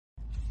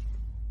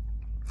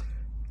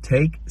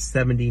Take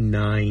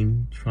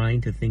 79,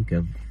 trying to think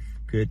of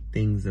good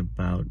things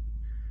about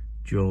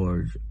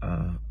George.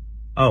 You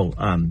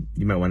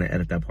might want to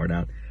edit that part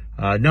out.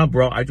 No,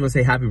 bro, I just want to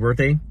say happy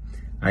birthday.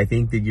 I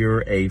think that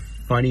you're a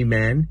funny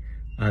man.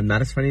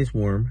 Not as funny as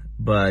Worm,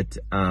 but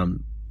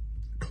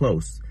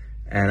close.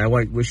 And I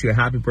want to wish you a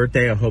happy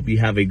birthday. I hope you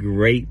have a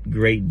great,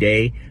 great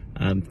day.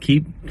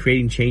 Keep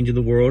creating change in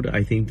the world.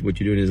 I think what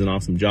you're doing is an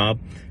awesome job.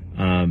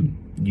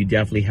 You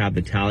definitely have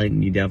the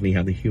talent, you definitely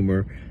have the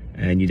humor,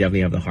 and you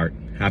definitely have the heart.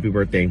 Happy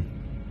birthday.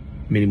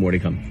 Many more to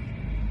come.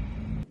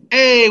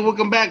 Hey,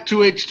 welcome back to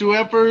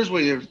H2Fers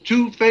with your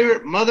two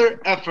favorite mother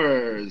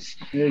effers.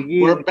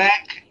 Yeah. We're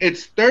back.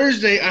 It's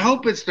Thursday. I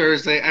hope it's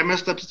Thursday. I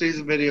messed up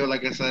Steve's video,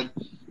 like I said.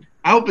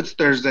 I hope it's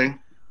Thursday.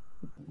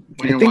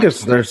 I think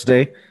it's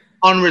Thursday.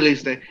 On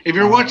release day. If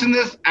you're watching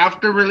this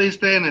after release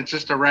day and it's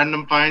just a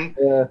random find,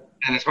 and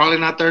it's probably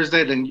not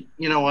Thursday, then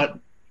you know what?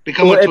 It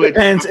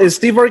depends. Is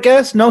Steve our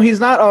guest? No, he's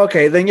not. Oh,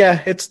 okay, then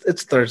yeah, it's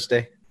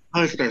Thursday.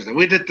 Oh, it's Thursday.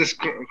 We did this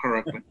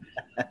correctly.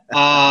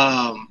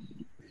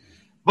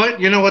 But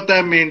you know what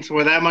that means.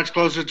 We're that much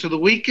closer to the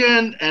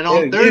weekend, and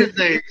on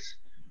Thursdays,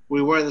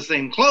 we wear the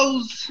same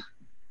clothes,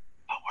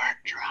 but we're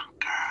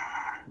drunker.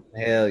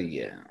 Hell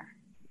yeah.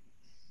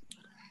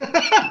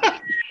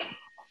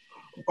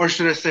 Or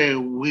should I say,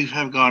 we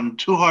have gone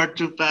too hard,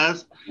 too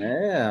fast.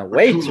 Yeah,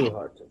 way too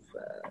hard, too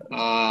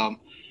fast.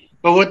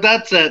 But with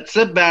that said,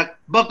 sit back,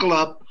 buckle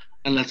up,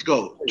 and let's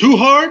go. Too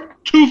hard,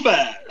 too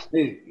fast.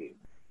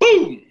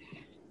 Boom!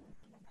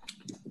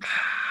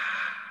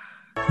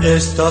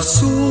 Estas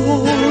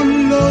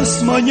son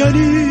las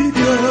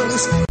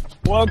mañanitas.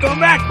 Welcome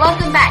back.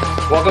 Welcome back.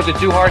 Welcome to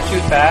Too Hard, Too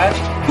Fast.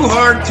 Too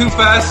hard, too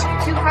fast.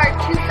 Too hard,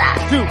 too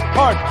fast. Too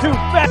hard, too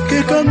fast.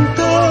 Que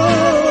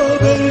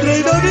cantaba el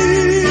rey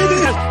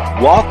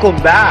David.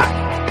 Welcome back.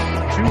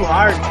 Too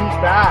hard, too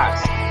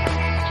fast.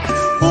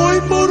 Hoy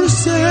por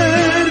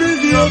ser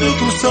día de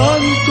tu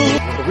santo.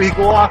 We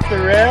go off the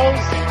rails,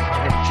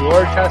 and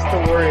George has to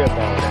worry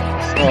about it.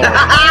 So,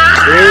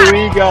 here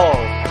we go.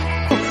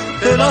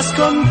 Te las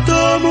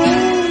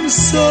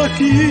cantamos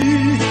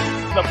aquí.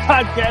 The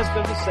podcast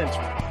of the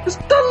century.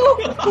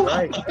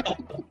 Right.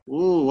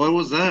 Ooh, what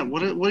was that?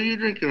 What are you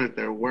drinking right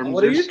there?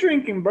 What are you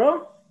drinking,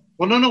 bro?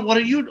 Well, no. What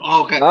are you?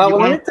 Oh, okay. Well, you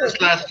went first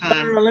last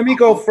time. Let me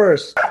go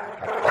first.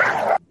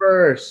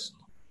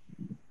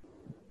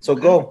 So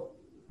go.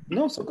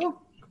 No, so go.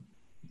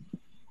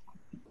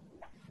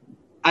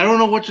 I don't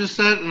know what you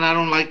said, and I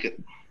don't like it.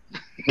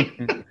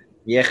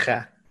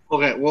 Yeah.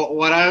 Okay. Well,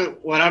 what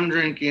I'm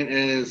drinking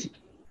is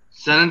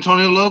San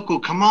Antonio Local.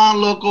 Come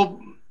on,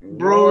 local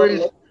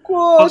breweries.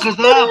 Hook us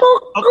up,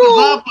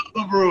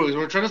 local breweries.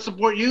 We're trying to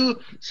support you.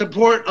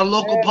 Support a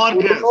local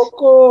podcast.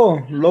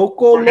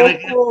 Local. We're gonna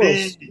get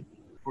big.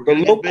 We're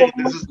gonna get big.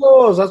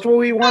 Locals. That's what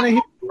we want to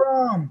hear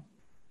from.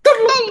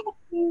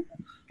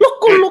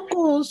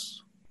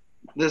 Locals.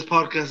 This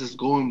podcast is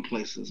going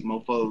places,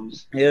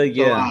 mofos. Hell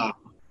yeah.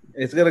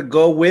 It's gonna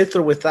go with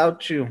or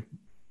without you.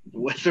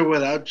 With or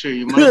without you,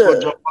 you might as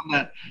well jump on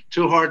that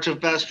too hard, too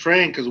fast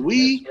train because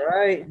we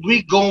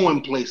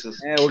going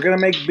places. Yeah, we're gonna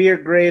make beer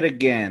great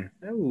again.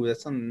 Ooh,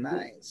 that's so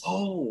nice.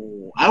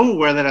 Oh, I will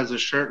wear that as a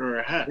shirt or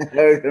a hat.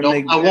 No,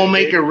 I won't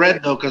make it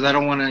red though because I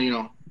don't want to,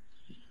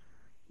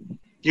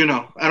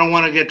 I don't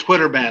want to get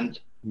Twitter banned.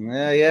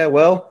 Yeah.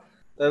 Well,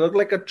 I look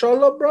like a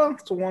cholo, bro.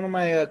 That's what one of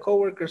my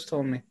coworkers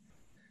told me.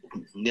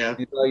 Yeah,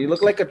 you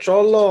look like a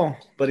cholo,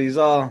 but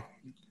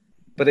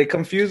But it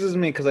confuses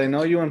me because I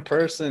know you in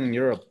person and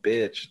you're a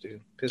bitch,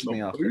 dude. Piss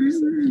me off.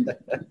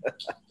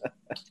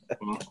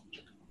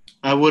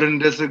 I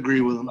wouldn't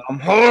disagree with him. I'm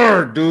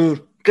hard,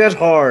 dude. Get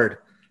hard.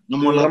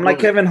 I'm like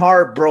Kevin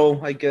Hart, bro.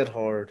 I get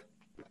hard.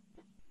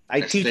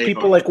 I teach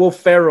people like Will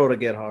Ferrell to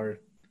get hard.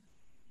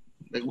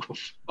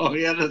 Oh,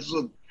 yeah, that's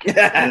what.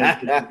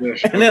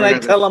 And then I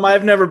tell them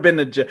I've never been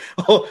to jail.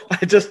 Oh,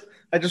 I just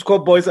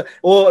quote Boys.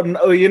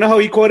 Oh, you know how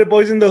he quoted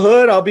Boys in the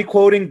Hood? I'll be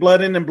quoting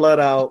Blood In and Blood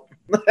Out.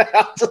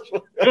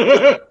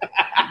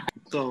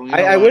 So,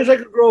 I wish I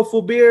could grow a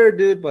full beard,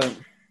 dude, but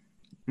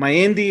my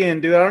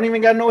Indian, dude, I don't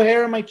even got no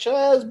hair on my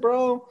chest,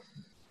 bro.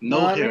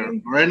 No hair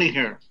or any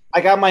hair. I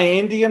got my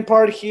Indian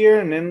part here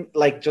and then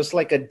just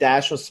like a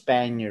dash of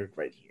Spaniard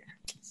right here.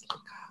 It's like,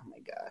 oh my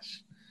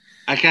gosh.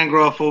 I can't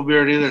grow a full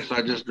beard either, so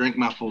I just drink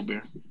my full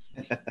beer.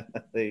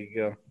 There you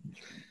go.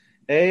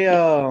 Hey,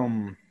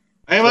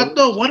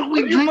 Vato, what are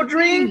we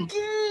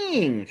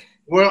drinking?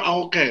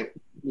 Well, okay.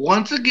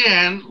 Once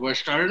again, we're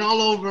starting all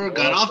over.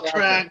 Got off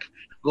track,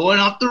 going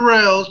off the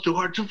rails. Too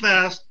hard, too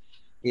fast.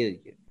 Yeah.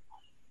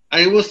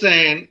 I was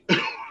saying,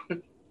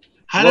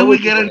 how do we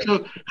get into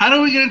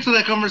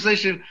that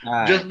conversation?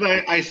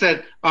 I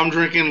said I'm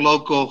drinking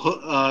local.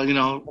 Hook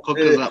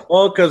us up.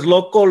 Oh, because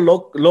local.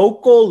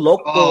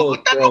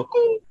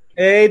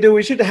 Hey, dude,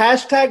 we should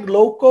hashtag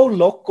local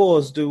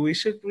locals, dude. We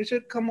should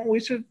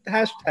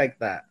hashtag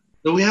that.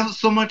 Do we have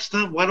so much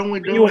stuff? Why don't we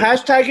do you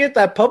hashtag it?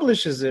 That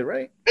publishes it,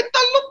 right?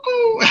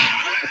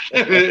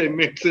 It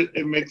makes it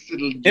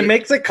legit. It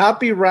makes it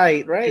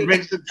copyright, right? It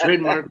makes it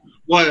trademark.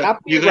 What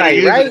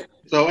copyright, right?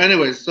 So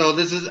anyways,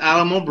 this is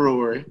Alamo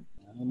Brewery.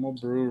 Alamo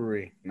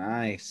Brewery.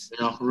 Nice.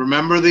 You know,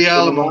 remember the Been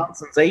Alamo. around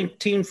since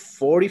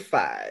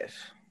 1845.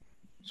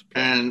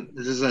 And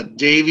this is a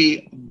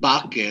Davy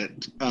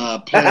Bucket.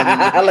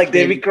 Plan. Like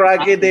Davy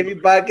Crockett, Davy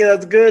Bucket.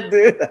 That's good,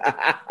 dude.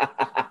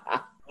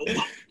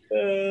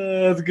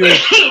 That's good.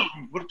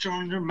 Put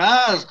on your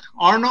mask,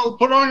 Arnold.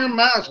 Put on your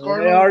mask,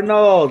 Arnold. Hey,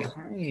 Arnold.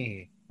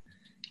 Hey.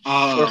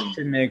 Um,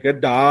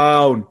 Get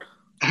down.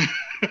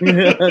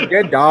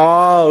 Get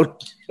down.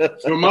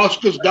 your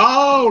mask is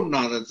down.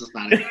 No, that's just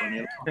not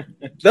even funny.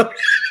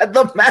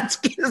 The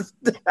mask is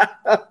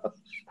down.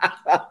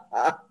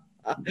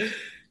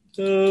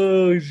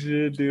 Oh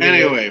shit, dude.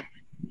 Anyway,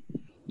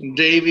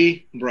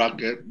 Davy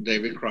Crockett.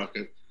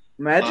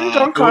 Imagine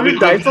John Connor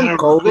died from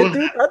COVID,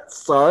 dude. That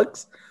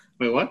sucks.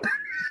 Wait, what?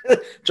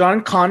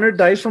 John Connor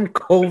dies from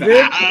COVID.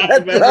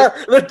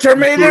 The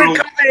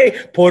Terminator coming.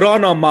 Put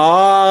on a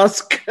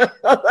mask.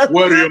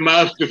 Wear your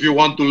mask if you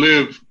want to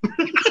live.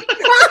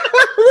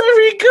 There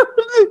we go.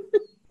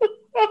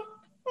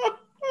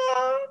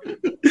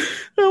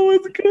 That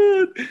was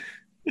good.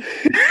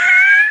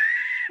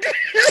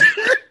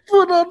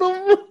 Put on the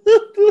mask.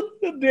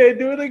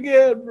 Do it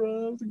again,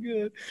 bro. That was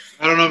good.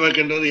 I don't know if I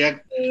can do the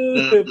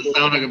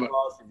sound like about.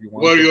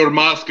 Wear your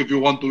mask if you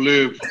want to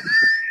live.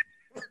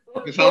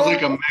 It sounds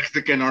like a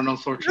Mexican Arnold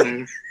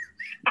Schwarzenegger.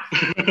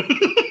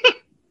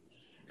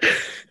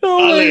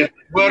 Ale,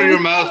 wear your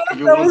mask if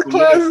you That was want to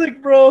classic,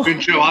 live. bro.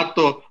 Pinche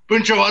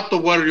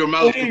vato, wear your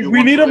mask if Hey, you we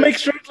want need to to live. make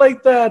shirts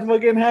like that.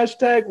 Fucking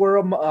hashtag wear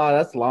a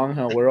that's long,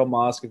 huh? Wear a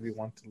mask if you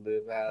want to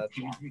live. That's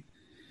long.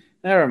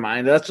 Never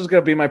mind. That's just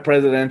gonna be my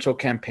presidential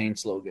campaign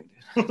slogan.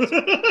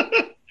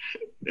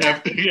 Yeah.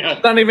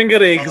 It's not even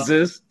gonna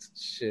exist.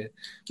 Shit.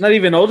 Not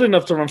even old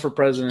enough to run for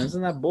president.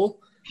 Isn't that bull?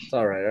 It's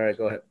all right. All right,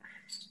 go ahead.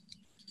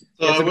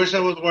 So I wish I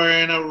was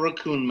wearing a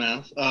raccoon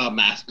a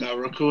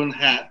raccoon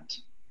hat.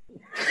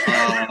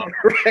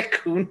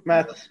 Raccoon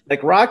mask.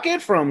 Like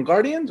Rocket from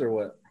Guardians or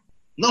what?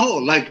 No,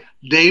 like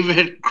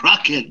David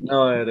Crockett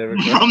No, yeah, there we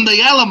go. from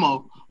the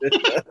Alamo.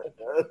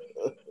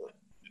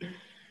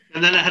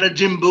 And then I had a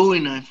Jim Bowie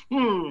knife.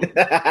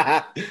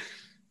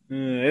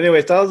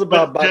 Anyways, tell us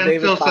about But Jen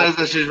David. still says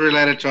that she's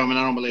related to him, and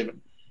I don't believe it.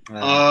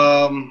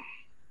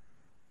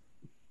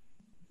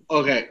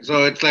 Okay,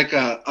 so it's like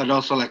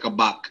also like a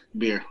Bach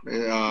beer,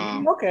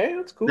 Okay,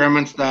 that's cool.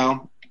 German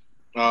style.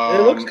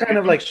 It looks kind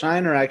of like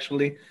Shiner,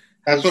 actually.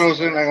 That's what I was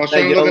saying. Like, I was That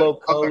trying to look yellow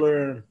at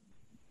color.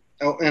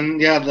 Oh,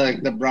 and yeah,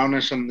 the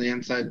brownish on the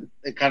inside.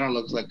 It kind of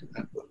looks like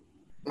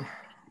that.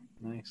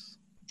 Nice.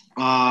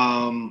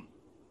 I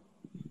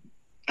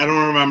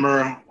don't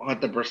remember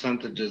what the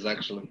percentage is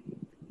actually.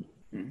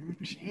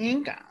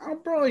 Oh,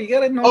 bro, you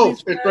gotta know. Oh,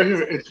 these it's right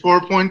here. It's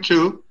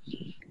 4.2,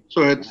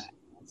 so it's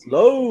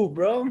low,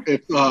 bro.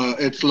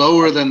 it's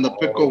lower than the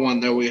pickle one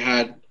that we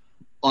had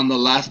on the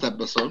last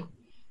episode.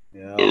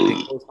 Yeah,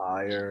 pickle's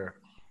higher.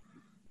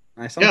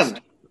 Nice. Yeah,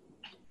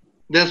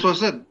 that's what I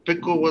said.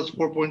 Pickle was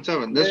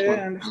 4.7. This one.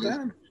 I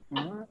understand.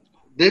 Right.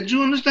 Did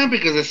you understand?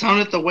 Because it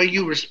sounded the way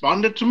you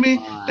responded to me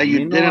that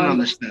you didn't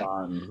understand.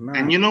 Nah.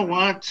 And you know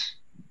what?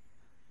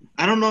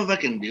 I don't know if I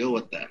can deal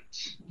with that.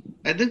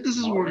 I think this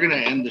is where we're going to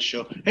end the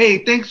show.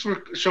 Hey, thanks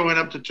for showing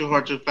up to Too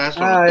Hard Too Fast.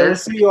 All right, I'll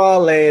see you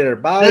all later.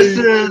 Bye. This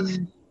is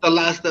the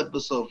last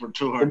episode for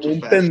Too Hard Too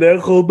Fast.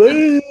 Pendejo,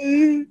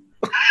 bye.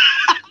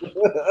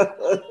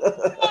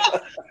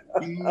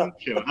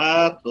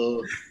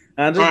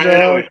 I'm just All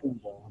right, joking.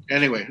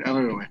 Anyway,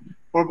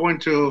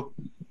 4.2.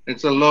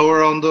 It's a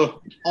lower on the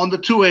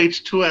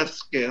 2H, 2F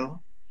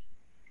scale.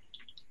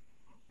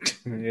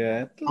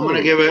 Yeah. I'm going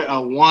to give it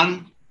a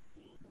 1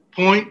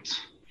 point.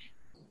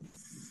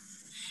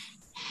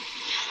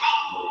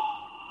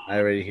 I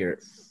already hear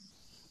it.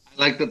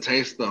 I like the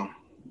taste, though.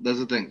 That's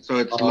the thing. So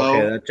it's Okay,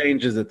 low. that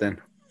changes it then.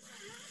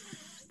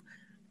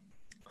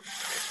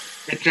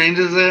 It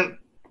changes it,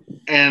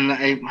 and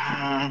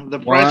the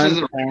price is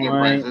a regular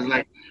price. It's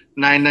like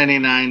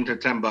 $9.99 to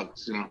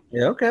 $10. You know.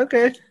 Yeah.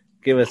 Okay.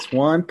 Give us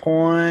 1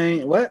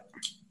 point. What?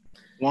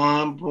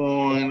 1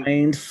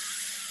 point. 49.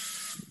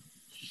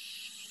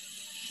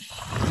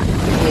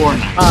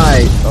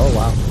 4.9. Oh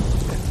wow.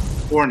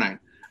 4.9.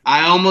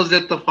 I almost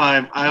hit the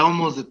 5. I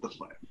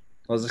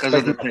was Because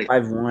of the expecting taste.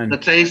 5-1. The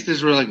taste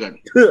is really good.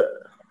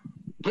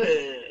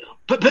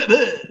 The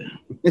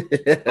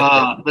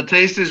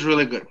taste is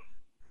really good.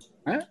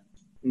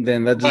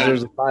 Then that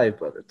deserves a 5,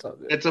 but it's all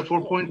good. It's a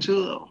 4.2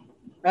 though.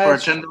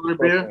 That's for a $10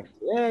 beer.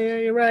 Yeah,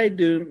 you're right,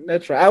 dude.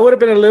 That's right. I would have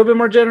been a little bit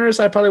more generous.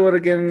 I probably would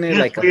have given it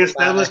like we a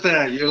established 5.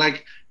 that. You're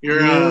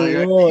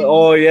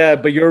Oh yeah,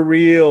 but you're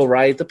real,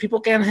 right? The people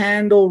can't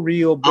handle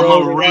real, bro. I'm a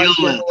They want realist.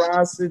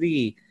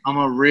 generosity. I'm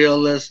a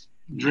realist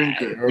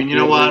drinker. And you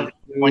know what?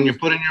 When you're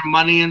putting your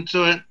money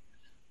into it,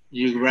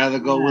 you'd rather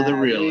go with a You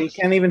realist.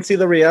 can't even see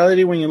the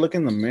reality when you look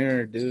in the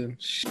mirror, dude.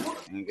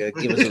 You gotta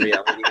give us a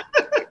reality.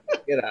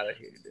 Get out of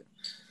here, dude.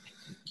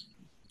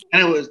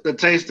 Anyways, the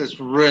taste is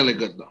really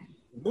good though.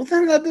 Well,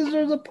 then that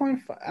deserves a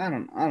 0.5. I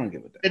don't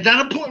give it that. It's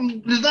not a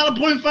point. It's not a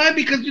 0.5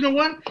 because you know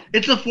what?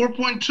 It's a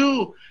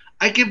 4.2.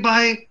 I could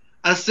buy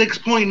a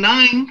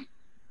 6.9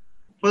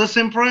 for the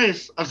same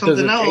price of something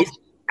Does it else. taste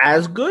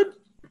as good?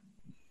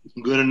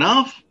 Good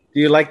enough. Do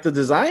you like the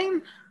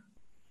design?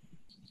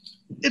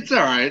 It's all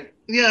right.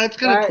 Yeah, it's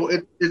kind of Right. cool.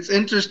 It's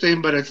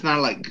interesting, but it's not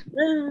like.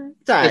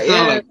 It's all right. It's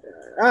not Yeah. like.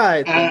 All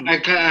right.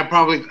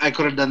 I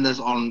could have done this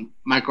on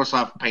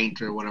Microsoft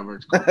Paint or whatever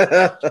it's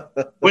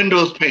called.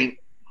 Windows Paint.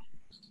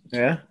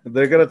 Yeah,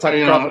 they're gonna talk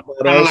You crap know, about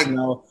kinda us like-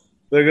 now.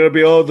 They're gonna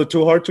be, oh, the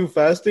too hard, too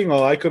fasting.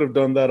 Oh, I could have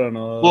done that on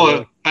a.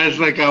 Well, it's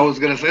like I was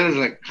gonna say, it's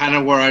like kind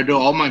of where I do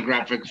all my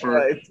graphics for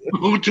Right.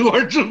 Too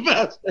Hard Too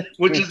Fast,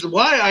 which is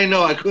why I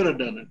know I could have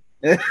done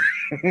it.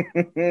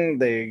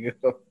 There you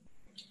go.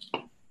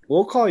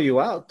 We'll call you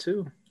out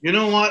too. You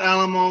know what,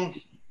 Alamo?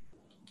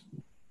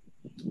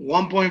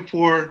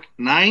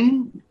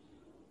 1.49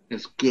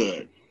 is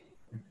good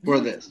for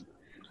this.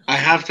 I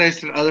have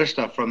tasted other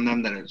stuff from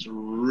them that it's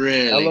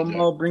really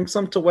Alamo, bring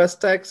some to West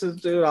Texas,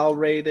 dude. I'll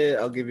rate it.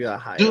 I'll give you a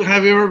high. good. Dude,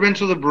 have you ever been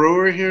to the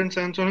brewery here in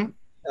San Antonio?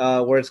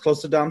 Where it's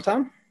close to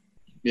downtown?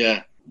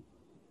 Yeah.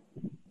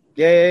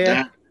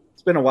 Yeah.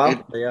 It's been a while.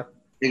 It- but yeah.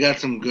 They got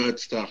some good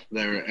stuff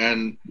there,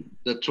 and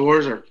the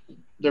tours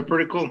they're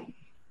pretty cool.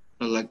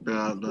 I like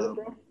the.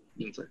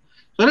 So,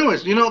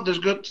 anyways, there's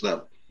good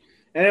stuff.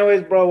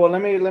 Anyways, bro, well, let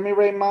me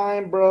rate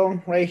mine,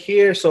 bro, right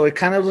here. So it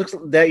kind of looks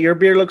that your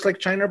beer looks like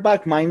Shiner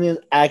Bock. Mine is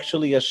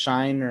actually a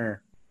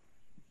Shiner.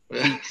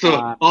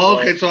 So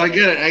okay, so I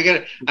get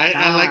it.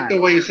 I like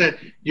the way you said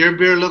your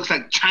beer looks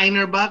like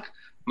China Buck.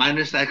 Mine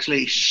is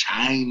actually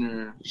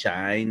Shiner.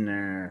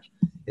 Shiner.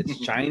 It's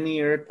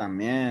shinier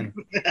también.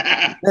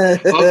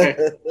 Okay,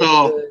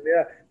 so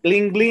yeah,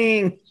 bling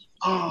bling.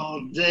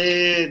 oh,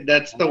 dude,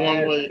 that's the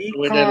one we did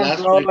Pecan,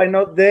 last bro. week. I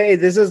know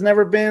this has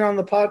never been on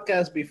the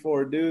podcast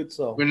before, dude.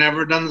 So We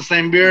never done the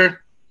same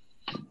beer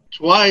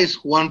twice.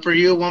 One for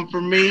you, one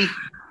for me.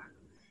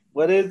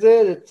 what is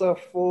it? It's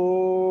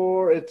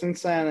it's in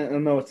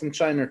it's in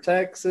Shiner,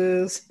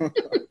 Texas. I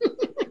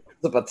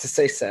was about to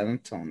say San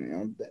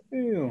Antonio.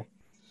 Damn.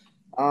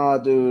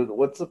 Dude,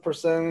 what's the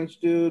percentage,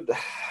 dude?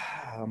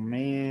 Oh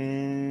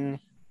man.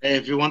 Hey,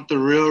 if you want the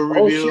real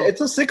Oh review, shit,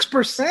 it's a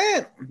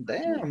 6%.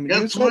 Damn.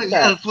 that's you what, said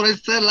yeah, that. that's what I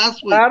said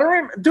last week. I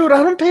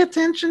don't pay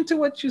attention to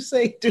what you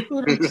say, dude.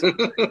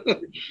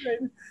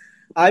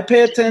 I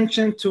pay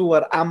attention to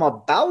what I'm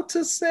about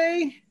to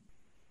say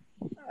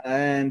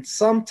and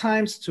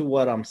sometimes to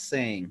what I'm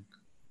saying,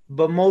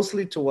 but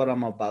mostly to what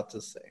I'm about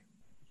to say.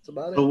 That's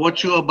about So it.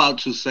 what you about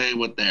to say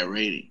with that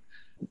rating,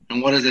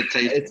 and what does it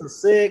taste? It's a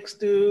 6,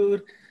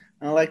 dude.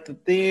 I like the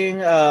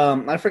thing.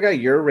 I forgot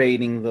your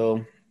rating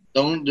though.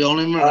 Don't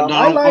I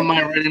want like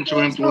my it. rating to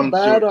It's not influence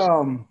bad.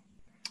 yours.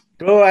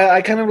 Bro,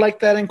 I kind of like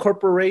that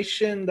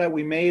incorporation that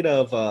we made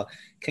of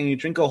can you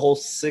drink a whole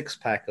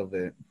 6-pack of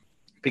it?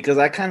 Because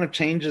that kind of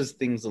changes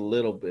things a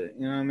little bit.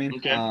 You know what I mean?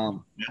 Okay. Yeah.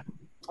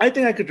 I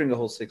think I could drink a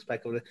whole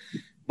 6-pack of it.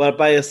 But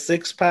by a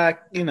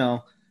 6-pack,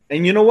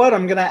 and you know what?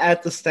 I'm gonna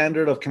add the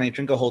standard of can I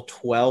drink a whole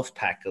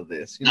 12-pack of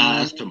this? You know No, what I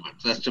that's mean? too much.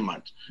 That's too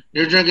much.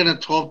 You're drinking a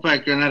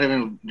 12-pack. You're not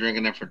even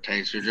drinking it for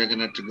taste. You're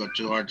drinking it to go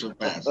too hard, too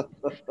fast.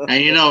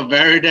 And you know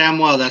very damn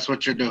well that's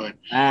what you're doing.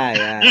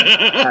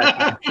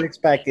 Yeah.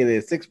 6-pack it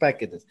is.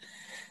 6-pack it is.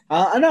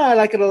 I know I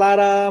like it a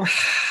lot.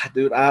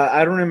 Dude,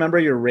 I don't remember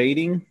your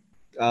rating.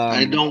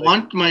 I don't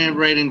want my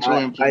rating to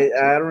I influence.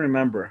 don't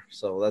remember,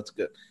 so that's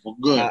good. Well,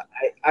 good.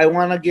 I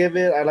want to give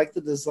it. I like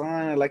the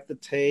design. I like the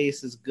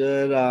taste. It's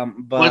good.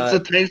 But What's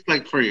it taste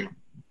like for you?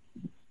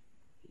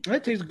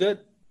 it tastes good.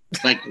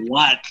 Like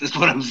what? That's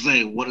what I'm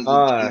saying. What is it?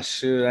 Oh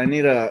shoot! I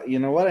need a. You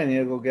know what? I need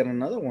to go get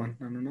another one.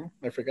 I don't know.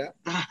 I forgot.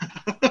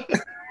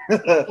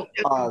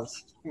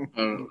 Pause.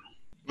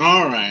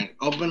 All right.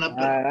 Open up.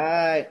 All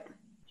right.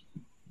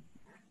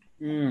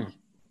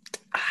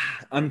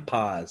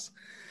 Unpause.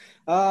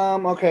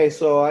 Okay,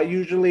 so I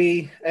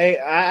usually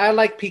I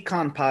like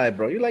pecan pie,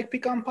 bro. You like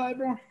pecan pie,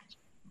 bro?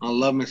 I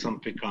love me some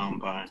pecan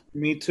pie.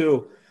 Me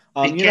too.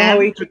 Pecan, You know how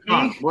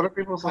pecan. HEB? What are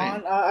people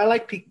saying? I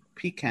like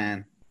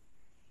pecan.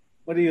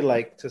 What do you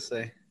like to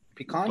say?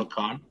 Pecan?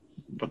 Pecan.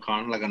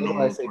 Pecan, like a What do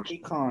normal I say? person.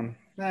 Pecan.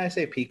 Nah, I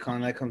say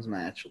pecan. That comes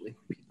naturally.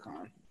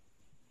 Pecan.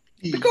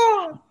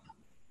 Pecan.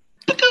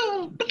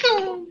 Pecan.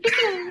 Pecan.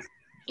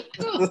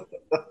 Pecan.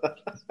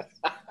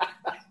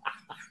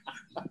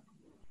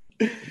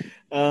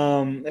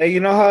 Hey, you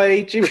know how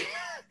HEB,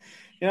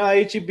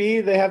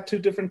 they have 2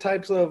 different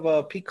types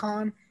of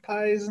pecan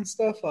pies and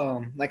stuff.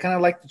 I kind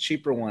of like the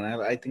cheaper one.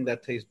 I think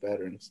that tastes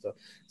better and stuff.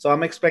 So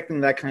I'm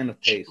expecting that kind of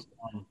taste.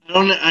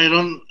 I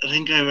don't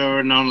think I've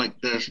ever known like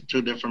there's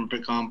 2 different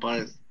pecan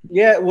pies.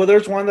 Yeah, well,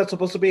 there's one that's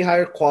supposed to be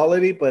higher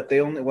quality, but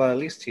they only, well, at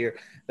least here,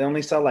 they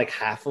only sell like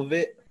half of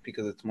it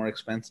because it's more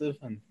expensive,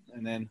 and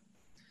then,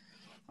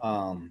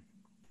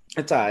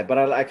 it's alright. But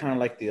I kind of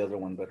like the other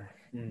one better.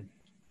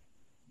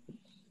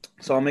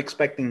 So I'm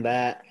expecting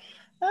that.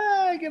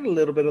 I get a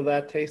little bit of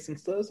that taste and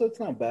stuff, so it's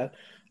not bad.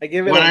 I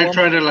give it. When I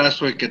tried it last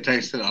week, it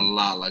tasted a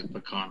lot like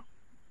pecan.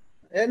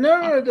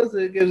 No, it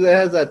doesn't. It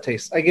has that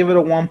taste. I give it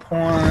a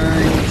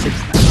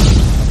 1.69.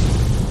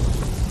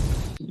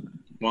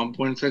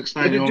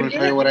 1.69. Did You you want me to give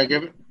tell you it? what I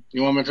give it?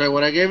 You want me to tell you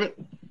what I gave it?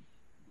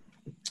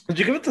 Did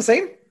you give it the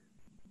same?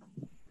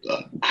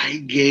 I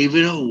gave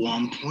it a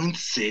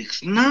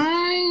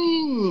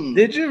 1.69.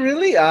 Did you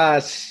really?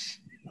 No.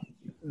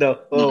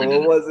 Oh,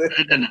 what was it?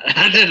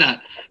 I did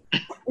not.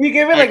 You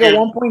gave it like a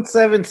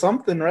 1.7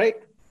 something, right?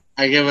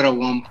 I gave it a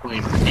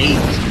 1.8.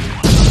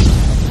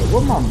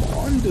 What my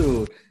mom,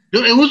 dude?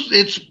 Dude,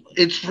 it's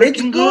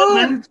freaking It's good,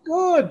 man. It's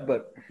good,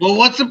 but Well,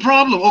 what's the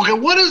problem? Okay,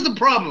 what is the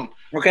problem?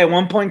 okay,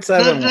 1.7.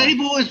 The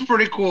table is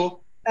pretty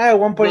cool.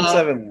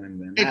 1.71.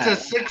 Then It's a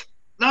 6.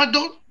 No,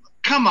 don't.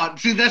 Come on.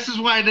 See, this is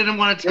why I didn't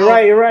want to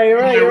tell. You're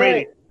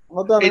right.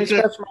 Hold on, let me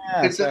scratch my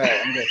ass. All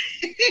right, I'm good.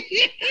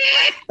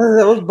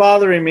 That was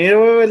bothering me.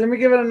 Wait, let me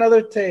give it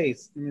another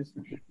taste.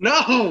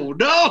 No.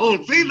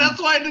 See, that's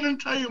why I didn't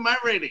tell you my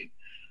rating.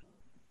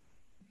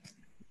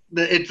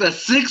 It's a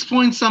 6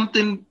 point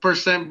something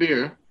 %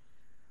 beer.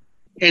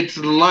 It's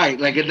light,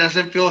 like it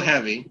doesn't feel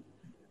heavy.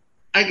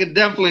 I could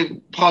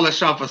definitely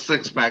polish off a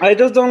 6-pack. I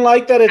just don't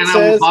like that it says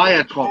I will buy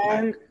a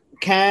 12-pack.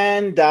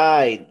 Can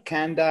died,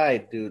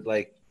 dude.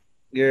 Like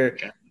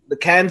the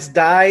cans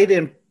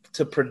died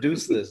to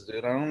produce this,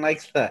 dude. I don't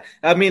like that.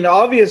 I mean,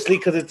 obviously,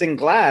 because it's in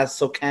glass,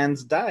 so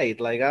cans died.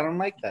 Like, I don't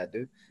like that,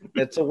 dude.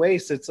 It's a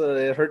waste. It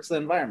hurts the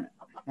environment.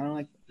 I don't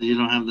like that. You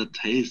don't have the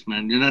taste,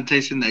 man. You're not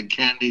tasting that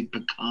candied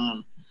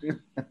pecan.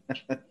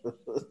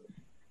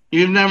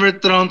 You've never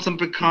thrown some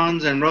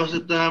pecans and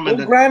roasted them. Well,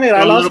 granted,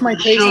 I lost my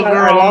taste.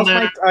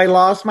 I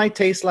lost my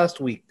taste last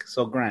week.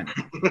 So granted.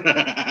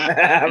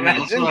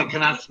 Also, I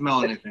cannot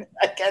smell anything.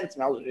 I can't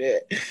smell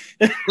shit.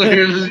 Like,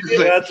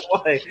 that's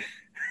why.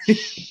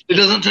 It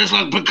doesn't taste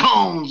like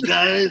pecans,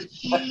 guys.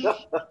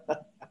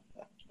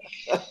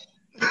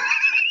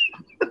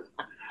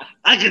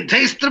 I can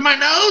taste through my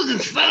nose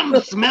and some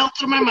smell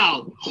through my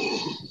mouth.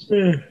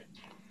 That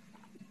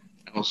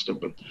was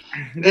stupid.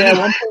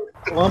 Yeah,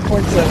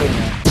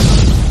 1.7.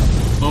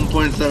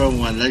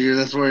 1.71.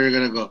 That's where you're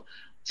gonna go.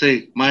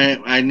 See,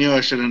 I knew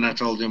I shouldn't have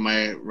told you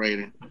my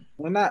rating.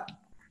 Why not?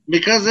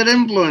 Because it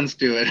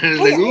influenced you. It's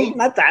like, ooh.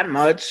 Not that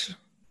much.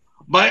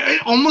 By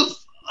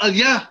almost,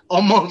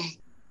 almost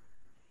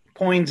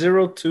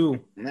 0.02.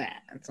 Nah,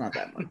 it's not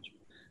that much.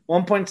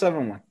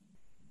 1.71.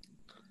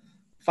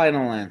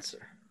 Final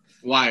answer.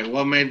 Why?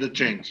 What made the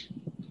change?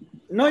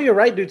 No, you're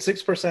right, dude.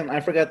 6%.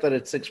 I forgot that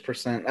it's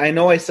 6%. I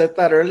know I said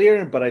that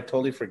earlier, but I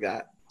totally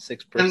forgot.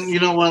 6%. And you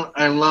know what?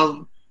 I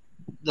love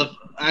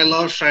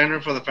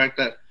Shiner for the fact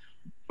that,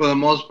 for the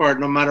most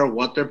part, no matter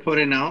what they're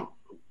putting out,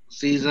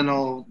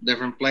 seasonal,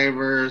 different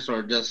flavors,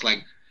 or just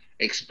like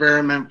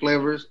experiment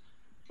flavors,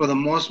 for the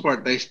most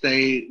part, they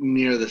stay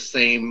near the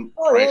same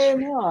price. Yeah,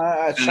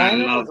 no.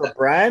 Shiner is a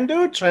brand,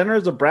 dude. Shiner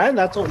is a brand.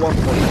 That's a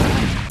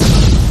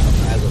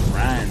 1.9 as a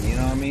brand. You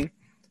know what I mean?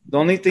 The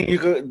only thing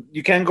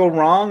you can't go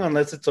wrong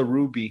unless it's a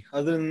ruby.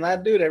 Other than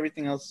that, dude,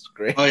 everything else is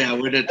great. Oh yeah,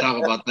 we did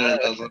talk about that.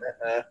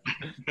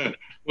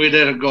 We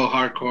did go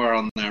hardcore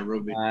on that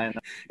ruby. I know.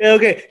 Yeah,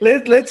 okay,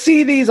 let's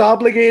see these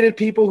obligated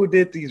people who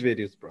did these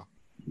videos, bro.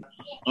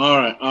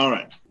 All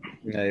right.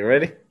 Yeah, you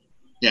ready?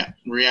 Yeah,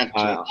 react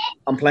to it.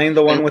 I'm playing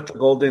the one with the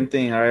golden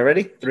thing. All right,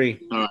 ready? 3,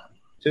 All right.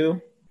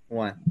 2,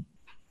 1.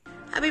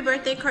 Happy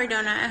birthday,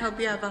 Cardona. I hope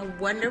you have a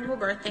wonderful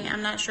birthday.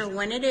 I'm not sure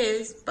when it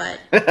is, but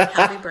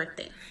happy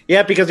birthday.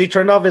 Yeah, because he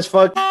turned off his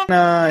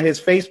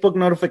his Facebook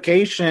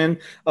notification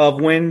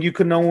of when you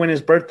could know when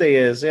his birthday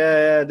is.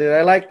 Yeah, dude,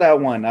 I like that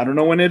one. I don't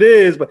know when it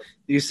is, but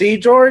you see,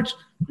 George,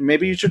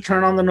 maybe you should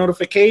turn on the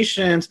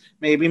notifications.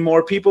 Maybe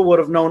more people would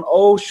have known,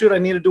 oh, shoot, I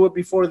need to do it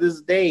before this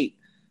date.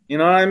 You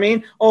know what I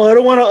mean? Oh, I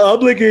don't want to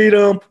obligate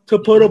them to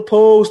put a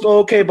post.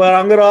 Okay, but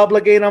I'm going to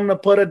obligate them to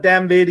put a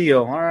damn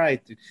video. All right,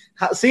 dude.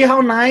 See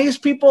how nice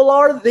people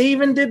are? They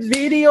even did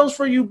videos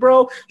for you,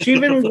 bro. She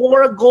even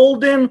wore a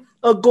golden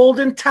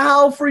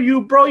towel for you,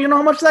 bro. You know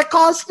how much that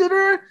costed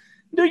her?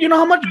 Dude, you know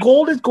how much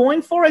gold is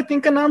going for? I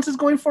think an ounce is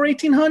going for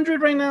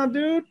 $1,800 right now,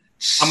 dude.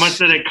 How much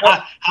did it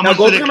cost?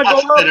 Gold's going to go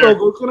up, though.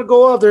 Gold's going to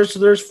go up.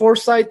 There's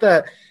foresight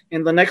that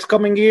in the next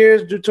coming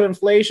years, due to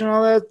inflation and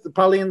all that,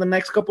 probably in the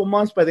next couple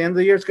months, by the end of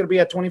the year, it's going to be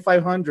at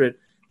 $2,500.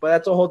 But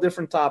that's a whole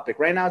different topic.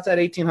 Right now, it's at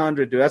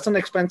 $1,800, dude. That's an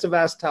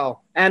expensive-ass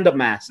towel and a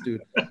mask,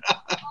 dude. All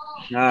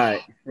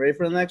right. Ready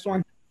for the next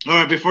one? All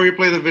right. Before you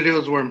play the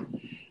videos, Worm,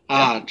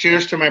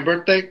 cheers to my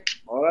birthday.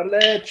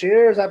 Orale,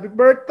 cheers. Happy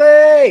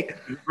birthday.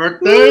 Happy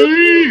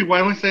birthday.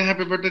 Why am I saying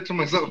happy birthday to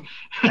myself?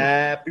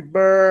 Happy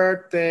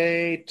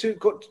birthday to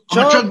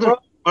Chuck, bro.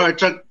 All right,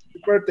 Chuck.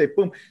 Happy birthday,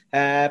 boom.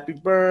 Happy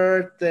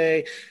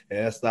birthday.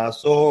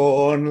 Estas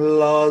son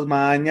las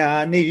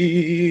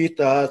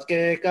mañanitas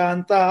que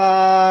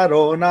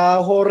cantaron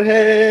a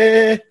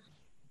Jorge.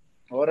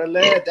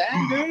 Órale,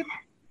 damn, dude.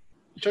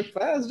 Chuck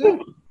fast,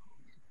 dude.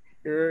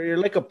 You're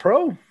like a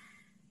pro.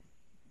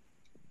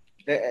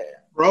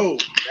 Bro.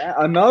 Yeah,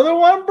 another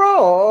one, bro.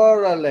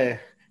 Órale.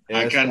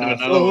 I can't do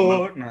another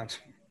one.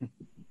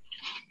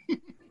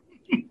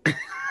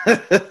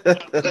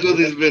 Let's do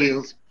these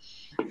videos.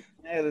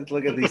 Hey, let's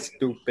look at these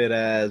stupid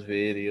ass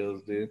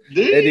videos, dude.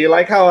 Hey, do you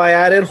like how I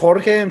added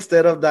Jorge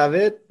instead of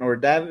David or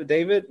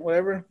David,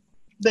 whatever?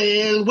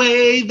 Del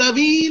way,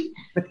 David.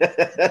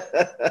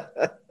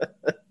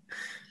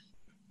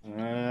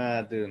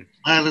 Dude.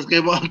 All right, let's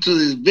get on to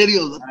these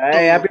videos.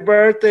 Hey, happy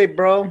birthday,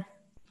 bro.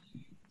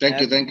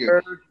 Thank you.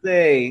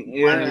 Birthday.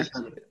 Yeah.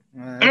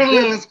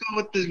 Earlier, let's go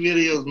with these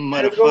videos,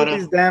 Let's go with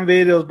these damn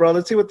videos, bro.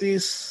 Let's see what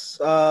these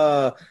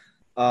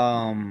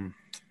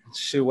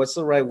what's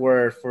the right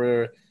word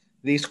for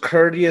these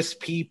courteous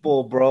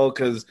people, bro?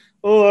 Because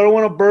I don't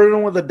want to burden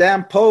them with a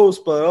damn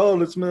post, but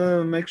let's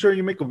make sure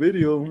you make a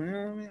video.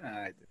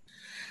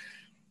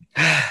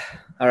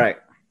 All right,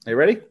 are you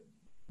ready?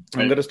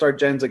 I'm gonna start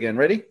Jen's again.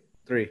 Ready?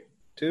 3,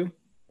 2,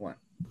 1.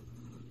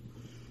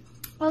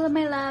 Hola,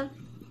 my love.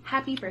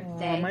 Happy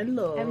birthday. Oh, my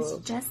love. I was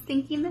just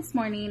thinking this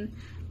morning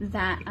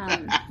that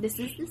this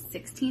is the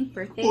 16th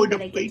birthday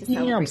that I get to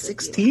celebrate. Damn,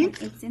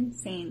 16th? It's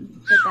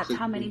insane that that's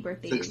how many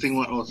birthdays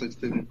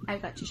 16. I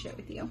got to share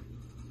with you.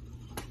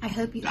 I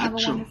hope you have a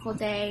wonderful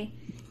day.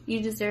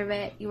 You deserve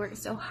it. You work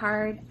so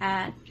hard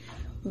at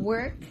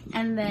work,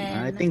 and then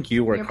I think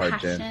you work your hard,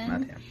 passion, Jen,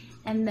 not him.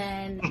 and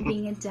then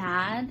being a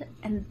dad,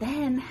 and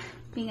then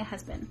being a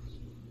husband.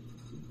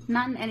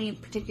 Not in any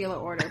particular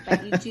order,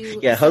 but you do.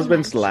 Yeah, so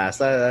husband's much. last.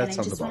 That And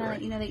sounds I just about want to right.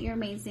 let you know that you're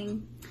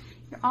amazing.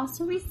 You're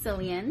also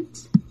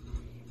resilient.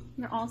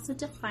 You're also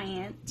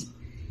defiant.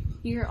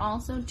 You're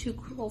also too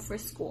cool for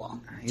school.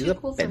 He's Too a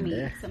cool for me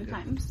pendejo.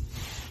 sometimes.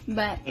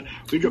 But I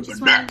He's a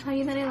just want to tell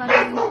you that I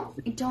love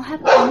you. I don't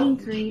have any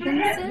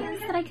grievances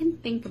that I can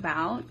think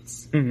about,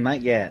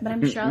 Not yet. but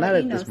I'm sure Not that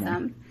at you know this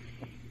moment. some.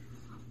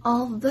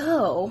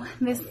 Although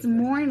this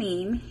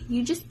morning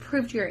you just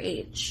proved your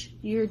age.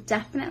 You're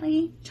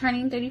definitely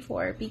turning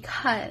 34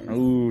 because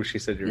Ooh, she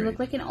said you you're look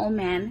like an old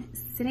man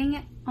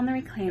sitting on the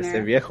Ese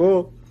recliner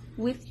viejo.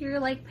 with your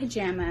like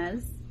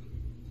pajamas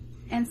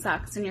and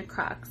socks and your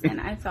Crocs, and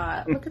I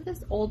thought, look at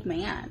this old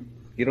man.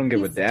 You don't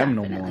give He's a damn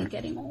no definitely more.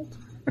 getting old.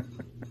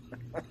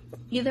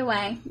 Either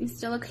way, you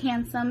still look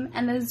handsome,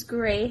 and those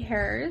gray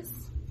hairs.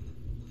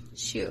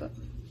 Shoot,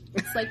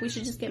 it's like we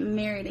should just get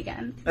married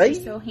again. Hey.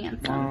 You're so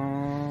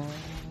handsome.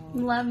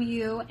 Love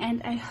you,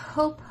 and I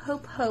hope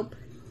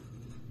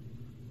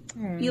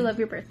you love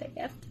your birthday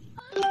gift.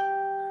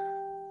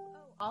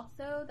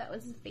 Also, that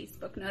was a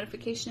Facebook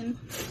notification.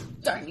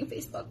 Darn you,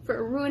 Facebook,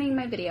 for ruining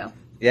my video.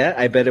 Yeah,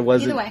 I bet it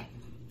wasn't. Either way,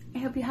 I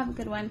hope you have a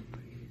good one.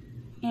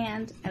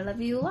 And I love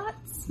you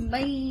lots.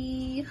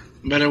 Bye.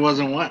 But it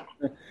wasn't what?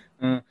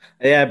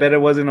 Yeah, I bet it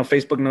wasn't a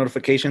Facebook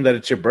notification that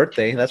it's your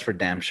birthday. That's for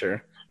damn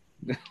sure.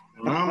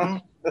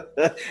 No.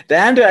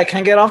 Damn, dude, I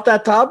can't get off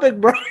that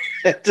topic, bro.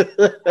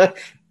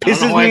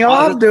 Pisses why me it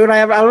off, bothers- dude.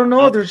 I don't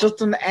know. There's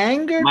just an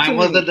anger. to Mine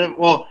was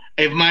me.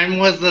 if mine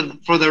was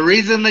for the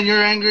reason that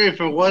you're angry,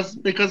 if it was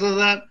because of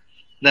that,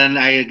 then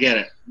I get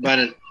it.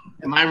 But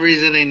my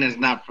reasoning is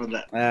not for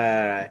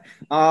that.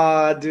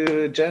 Alright.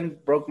 Dude, Jen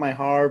broke my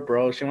heart,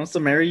 bro. She wants to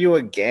marry you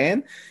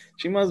again?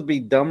 She must be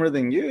dumber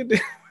than you, dude.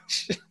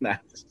 Nah,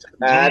 just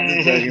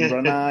joking, bro.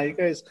 Nah, you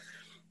guys,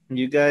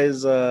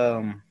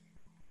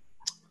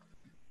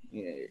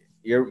 yeah,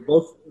 you're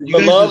both You the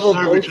guys love of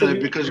deserve both each other of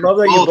you. because The you're love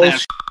that you both both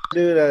have-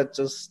 dude. That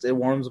just it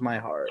warms my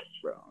heart,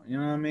 bro. You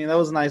know what I mean? That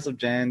was nice of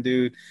Jen,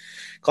 dude.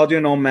 Called you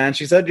an old man.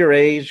 She said your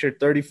age. You're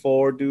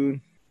 34, dude.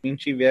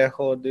 Pinche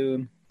viejo,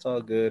 dude. It's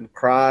all good.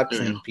 Crocs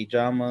and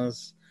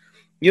pajamas.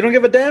 You don't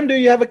give a damn,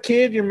 dude. You have a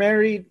kid. You're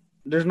married.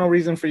 There's no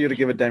reason for you to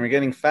give a damn. You're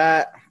getting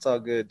fat. It's all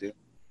good, dude.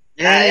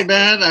 Hey,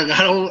 man,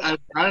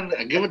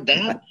 I give a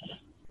damn.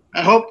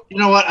 I hope, you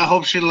know what? I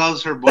hope she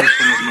loves her boyfriend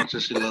as much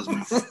as she loves me.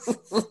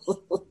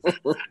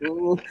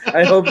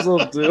 I hope so,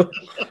 too.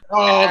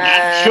 Oh,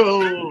 that's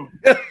true.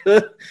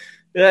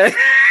 Yeah.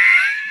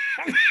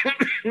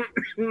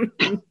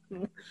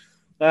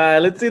 All right,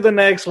 let's see the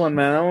next one,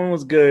 man. That one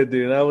was good,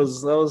 dude. That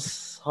was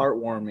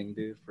heartwarming,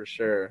 dude, for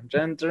sure.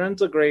 Jen's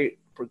a great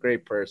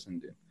person,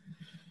 dude.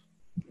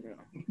 Yeah.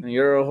 And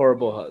you're a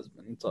horrible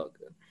husband. It's all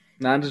good.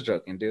 No, I'm just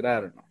joking, dude.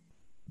 I don't know.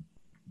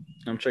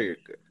 I'm sure you're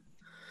good.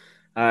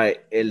 All right,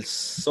 El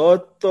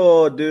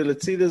Soto, dude.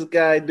 Let's see this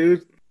guy,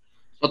 dude.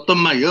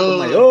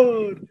 Sotomayor.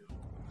 Mayor.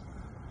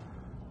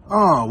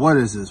 Oh, what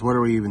is this? What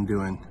are we even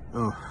doing?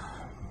 Oh.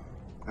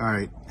 All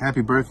right.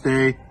 Happy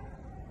birthday.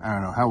 I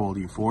don't know. How old are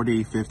you?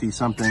 40, 50,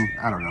 something?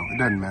 I don't know. It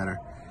doesn't matter.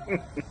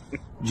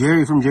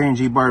 Jerry from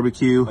J&G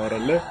Barbecue.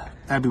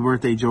 Happy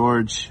birthday,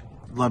 George.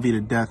 Love you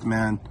to death,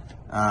 man.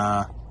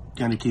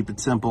 Gonna keep it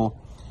simple.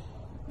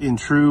 In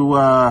true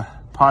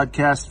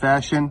podcast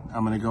fashion,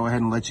 I'm going to go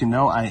ahead and let you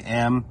know I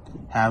am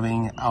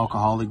having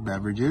alcoholic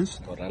beverages.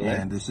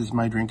 And this is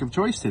my drink of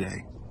choice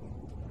today.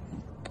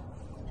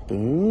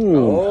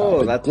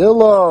 Oh, that's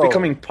Hopadillo.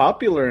 becoming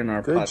popular in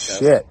our Good podcast.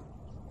 shit.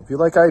 If you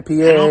like IPA,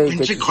 Pinche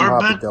get you some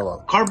Carbuck.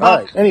 Hopadillo. Carbuck. All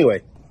right,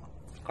 anyway,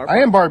 Carbuck.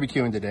 I am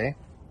barbecuing today.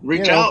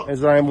 Reach you know, out.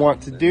 as I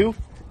want to do.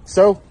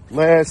 So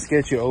let's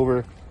get you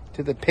over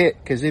to the pit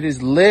because it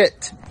is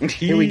lit.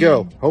 Here we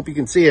go. Hope you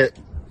can see it.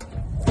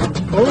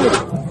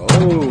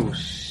 Oh,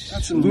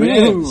 Got some smooth.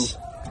 ribs.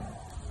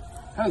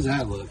 How's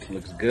that look?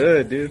 Looks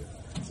good, dude.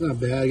 It's not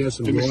bad. I got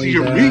some Let me see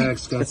loin your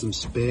backs, got some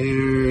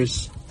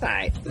spares.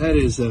 Hi. That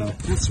is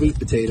that's sweet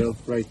potato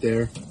right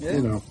there. Yeah.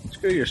 You know,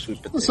 Screw your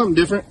sweet potato. something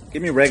different.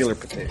 Give me regular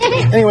potato.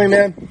 Anyway,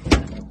 man,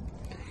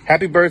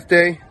 happy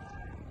birthday.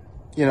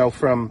 You know,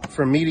 from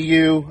me to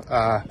you.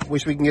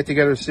 Wish we can get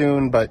together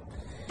soon, but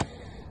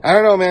I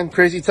don't know, man.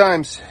 Crazy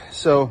times.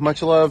 So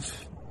much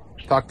love.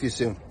 Talk to you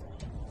soon.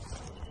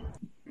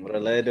 What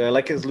I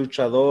like his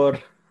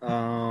luchador.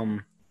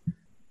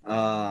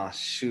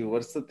 Shoot,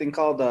 what's the thing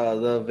called?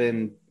 The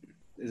Vin.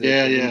 Is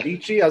it Vin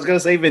Dici? I was gonna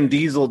say Vin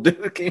Diesel,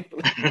 dude.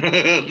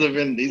 The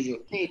Vin Diesel.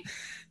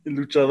 El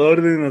luchador,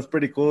 dude. That's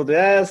pretty cool.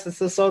 Yes, it's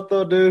a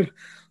Soto, dude.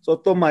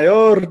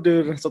 Sotomayor,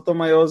 dude.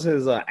 Sotomayor's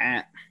his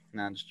aunt.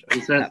 Nah, I'm just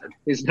joking.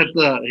 He said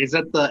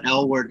the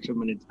L word too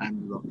many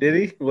times though. Did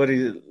he? What,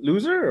 he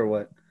loser or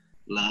what?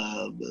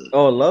 Love.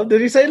 Oh, love?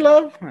 Did he say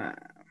love?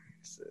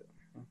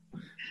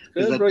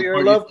 Good, bro. You're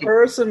a love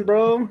person,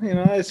 bro. You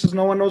know, it's just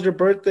no one knows your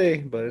birthday,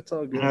 but it's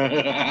all good.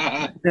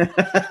 That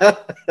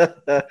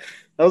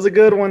was a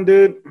good one,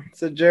 dude.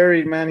 It's a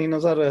Jerry, man. He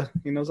knows how to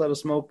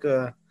smoke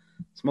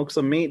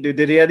some meat, dude.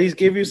 Did he at least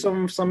give you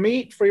some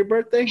meat for your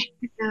birthday?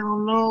 I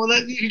don't know.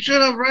 That you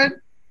should have, right?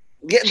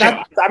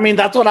 Yeah,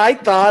 that's what I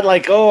thought.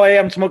 Like, oh, hey,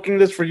 I'm smoking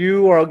this for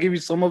you, or I'll give you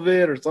some of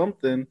it, or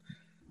something.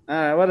 All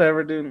right,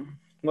 whatever, dude.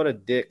 What a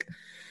dick.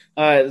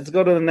 All right, let's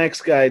go to the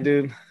next guy,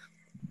 dude.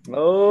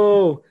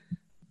 Oh,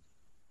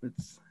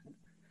 it's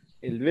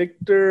El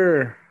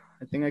Victor.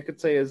 I think I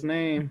could say his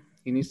name.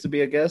 He needs to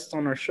be a guest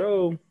on our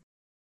show.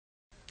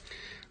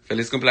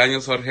 Feliz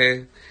cumpleaños,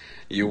 Jorge.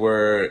 You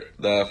were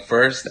the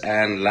first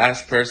and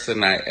last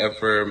person I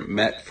ever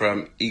met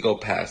from Eagle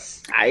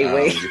Pass.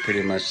 You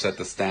pretty much set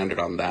the standard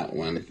on that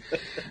one.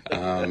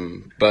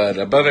 But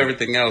above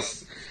everything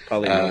else,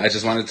 I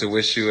just wanted to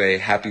wish you a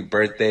happy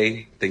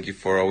birthday. Thank you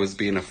for always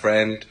being a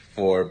friend,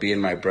 for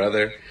being my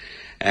brother,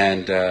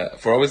 and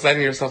for always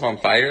lighting yourself on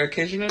fire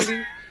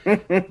occasionally.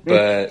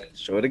 But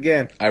show it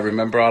again. I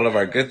remember all of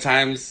our good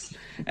times,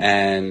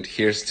 and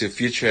here's to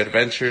future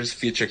adventures,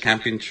 future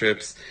camping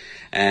trips,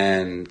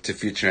 and to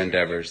future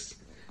endeavors.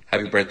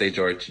 Happy birthday,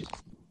 George.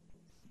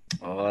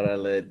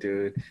 Orale,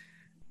 dude.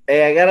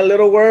 Hey, I got a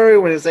little worried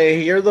when he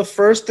say you're the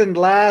first and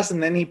last,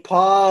 and then he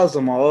paused.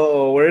 I'm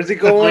where's he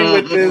going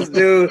with this,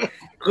 dude?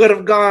 Could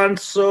have gone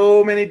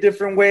so many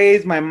different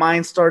ways. My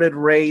mind started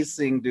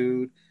racing,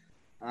 dude.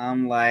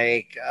 I'm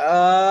like,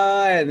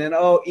 and then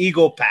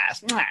Eagle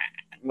Pass.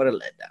 What a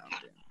letdown.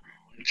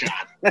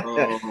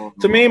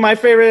 To me, my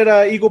favorite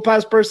Eagle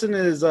Pass person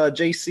is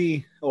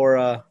JC,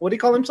 or what do you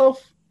call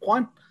himself?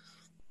 Juan.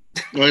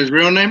 What his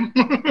real name?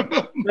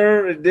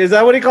 Is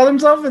that what he called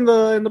himself in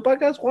the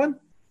podcast? Juan?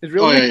 His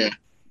real name?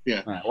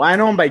 Yeah. Right, well, I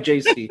know him by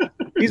JC.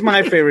 He's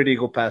my favorite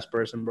Eagle Pass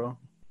person, bro.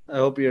 I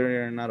hope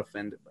you're not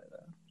offended by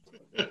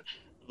that.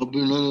 Hope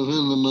you're not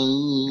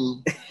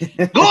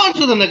offended. Go on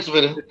to the next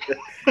video.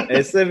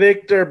 It's the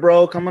Victor,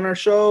 bro. Come on our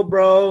show,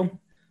 bro.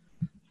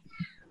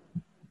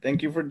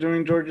 Thank you for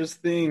doing George's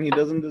thing. He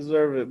doesn't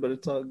deserve it, but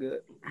it's all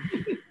good.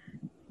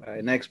 All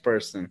right, next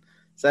person.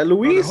 Is that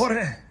Luis?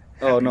 Jorge.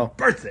 Oh, no.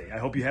 Birthday. I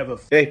hope you have a...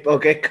 Hey,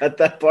 okay, cut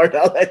that part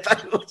out. I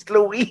thought it was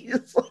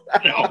Luis.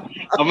 No,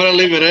 I'm going to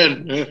leave it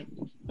in.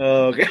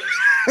 Okay.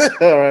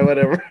 All right,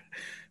 whatever.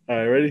 All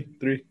right, ready?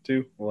 3,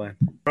 2, 1.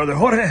 Brother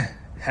Jorge,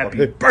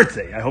 happy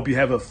birthday. I hope you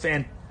have a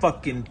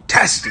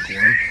fan-fucking-tastic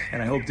one,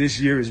 and I hope this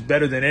year is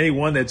better than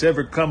anyone that's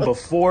ever come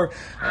before.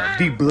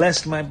 Be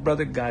blessed, my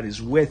brother. God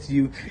is with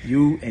you.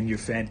 You and your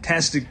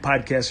fantastic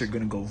podcast are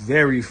going to go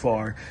very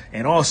far.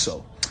 And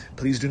also,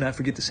 please do not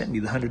forget to send me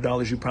the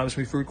 $100 you promised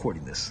me for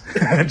recording this.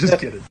 I'm just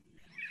kidding.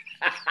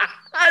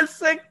 I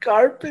said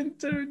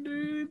Carpenter,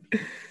 dude.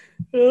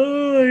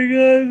 Oh my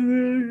god,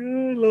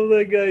 dude. I love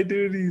that guy,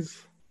 dude.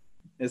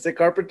 It's a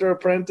Carpenter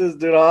Apprentice,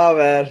 dude. Oh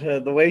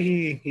man, the way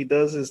he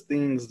does his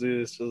things,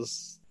 dude. It's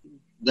just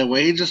the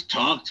way he just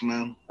talks,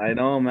 man. I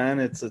know, man.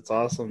 It's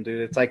awesome,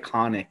 dude. It's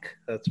iconic.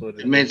 That's what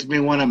it makes me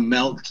want to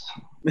melt.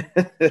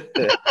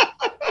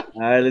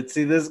 All right, let's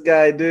see this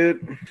guy,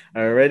 dude.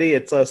 All right, ready?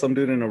 It's some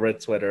dude in a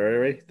red sweater. All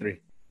right, ready? 3,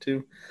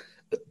 2.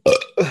 All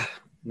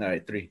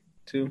right, 3,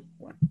 2,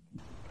 1.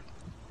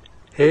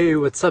 Hey,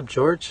 what's up,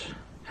 George?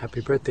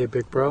 Happy birthday,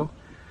 big bro.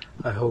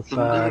 I hope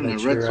that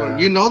you're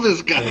you know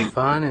this guy. having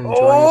fun and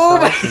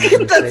enjoying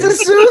yourself. That's a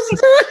Susan.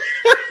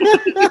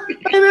 I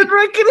didn't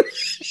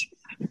recognize.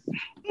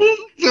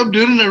 Some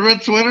dude in a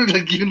red sweater,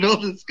 like you know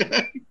this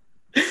guy.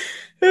 I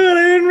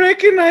didn't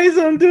recognize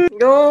him, dude.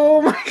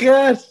 Oh my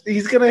gosh,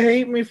 he's gonna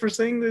hate me for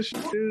saying this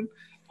shit, dude.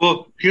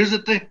 Well, here's the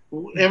thing.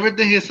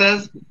 Everything he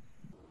says,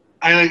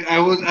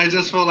 I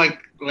just feel like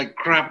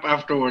crap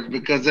afterwards,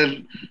 because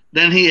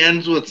then he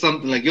ends with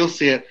something like, you'll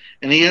see it,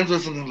 and he ends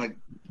with something like,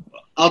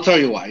 I'll tell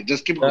you why.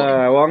 Just keep going.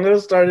 Well, I'm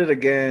gonna start it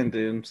again,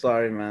 dude. I'm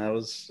sorry, man. That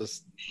was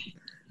just.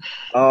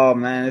 Oh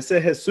man, it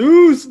said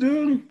Jesus,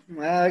 dude.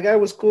 That guy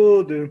was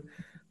cool, dude.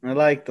 I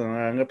liked him. All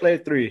right, I'm gonna play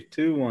 3,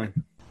 2,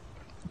 1.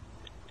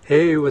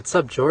 Hey, what's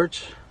up,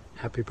 George?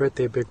 Happy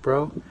birthday, big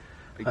bro.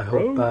 I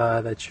hope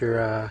that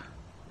you're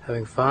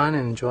having fun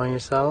and enjoying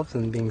yourselves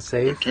and being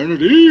safe.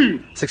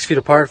 Eternity. 6 feet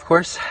apart, of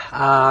course.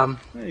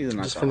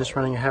 Just finished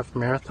running a half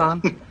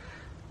marathon,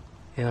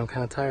 and I'm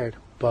kind of tired.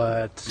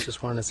 But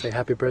just wanted to say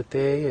happy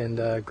birthday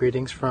and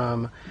greetings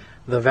from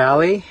the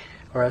Valley,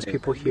 or as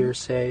people here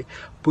say,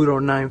 Puro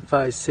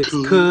 956.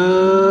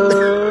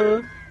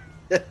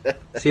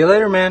 See you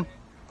later, man.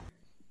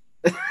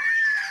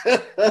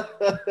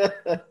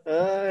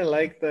 I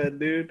like that,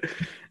 dude. Is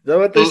that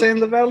what they say in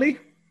the Valley?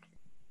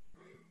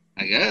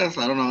 I guess.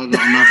 I don't know. I'm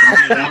not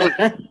from the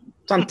Valley.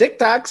 It's on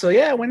TikTok, so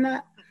yeah, why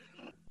not?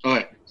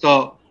 Okay,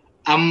 so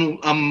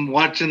I'm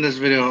watching this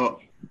video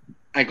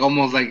like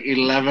almost like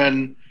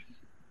 11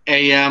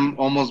 a.m.,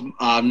 almost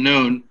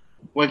noon,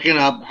 waking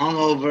up,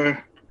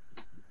 hungover,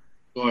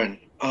 going,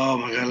 oh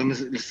my God, let's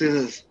see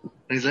this. And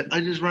he's like,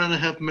 I just ran a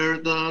half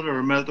marathon or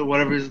a marathon,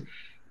 whatever it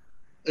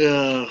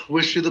is.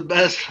 Wish you the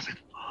best. I was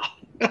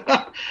like,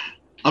 oh.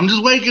 I'm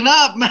just waking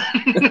up, man.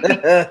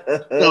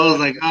 So I was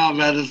like, oh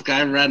man, this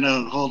guy ran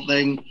a whole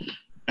thing,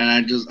 and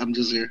I'm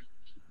just here.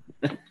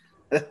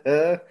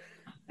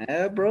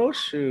 Yeah, bro,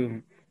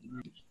 shoot.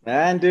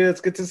 Man, dude,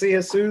 it's good to see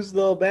Jesus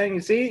though, bang.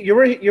 You see, you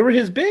were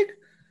his big?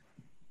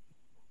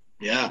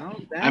 Yeah.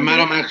 Oh, I met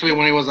him actually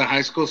when he was a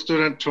high school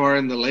student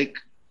touring the lake.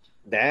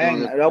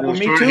 Dang,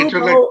 me too,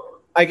 bro.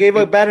 I gave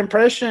a bad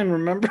impression,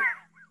 remember?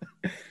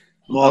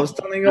 Well, I was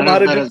telling him how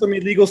to do some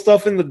illegal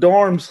stuff in the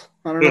dorms.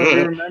 I don't know if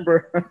you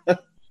remember.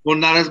 Well,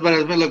 not as bad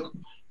as me. Look,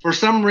 for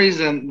some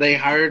reason, they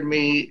hired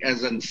me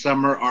as a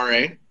summer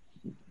RA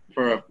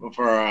for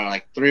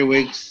like 3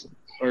 weeks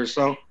or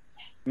so.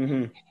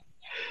 Mm-hmm.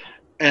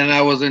 And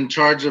I was in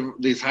charge of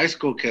these high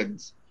school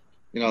kids,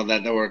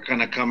 that were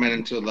kind of coming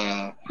into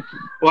the.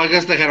 Well, I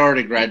guess they had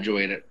already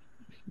graduated,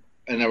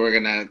 and they were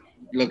gonna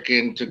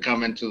looking to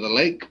come into the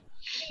lake.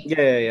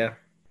 Yeah.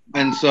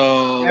 And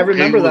so I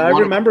remember that. I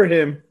remember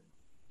him.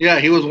 Yeah,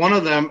 he was one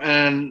of them,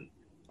 and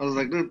I was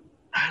like, dude,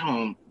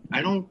 I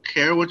don't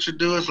care what you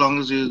do as long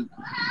as you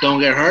don't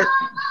get hurt.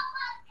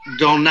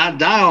 Do not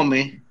die on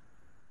me,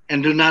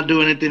 and do not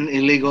do anything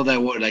illegal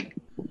that would like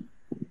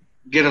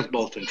get us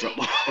both in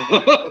trouble.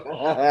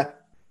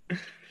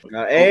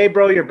 Hey,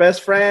 bro, your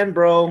best friend,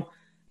 bro,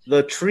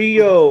 the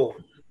trio,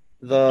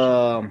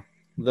 the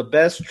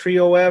best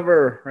trio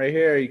ever, right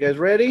here. You guys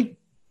ready?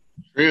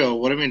 Trio?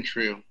 What do you mean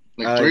trio?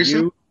 Like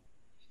threesome?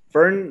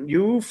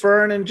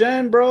 Fern, and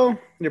Jen, bro,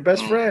 your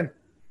best friend.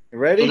 You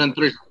ready? So then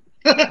threesome.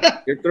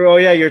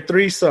 Your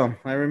threesome.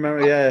 I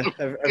remember. Yeah,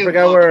 I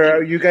forgot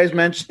where you guys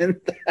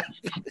mentioned that.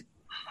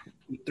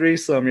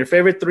 Threesome. Your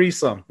favorite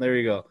threesome. There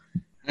you go.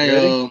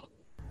 Hey,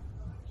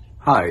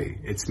 hi,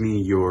 it's me,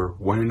 your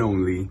one and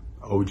only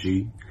OG.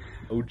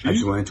 I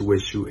just wanted to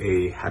wish you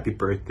a happy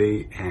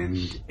birthday and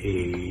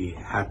a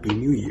happy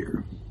New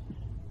Year.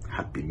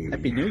 Happy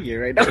New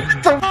Year, right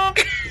now.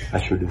 I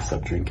should have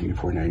stopped drinking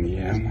before 9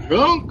 a.m.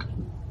 Drunk?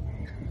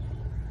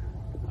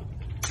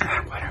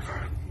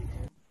 Whatever.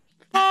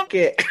 Fuck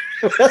it.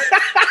 He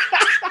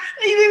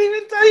didn't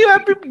even tell you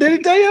happy. Did he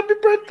tell you happy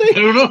birthday?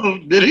 I don't know.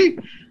 Did he?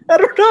 I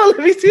don't know.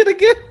 Let me see it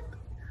again.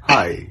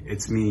 Hi,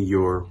 it's me,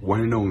 your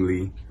one and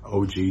only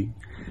OG.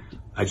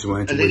 I just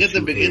wanted to wish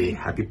you a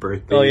happy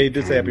birthday. Oh, yeah, you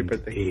did say happy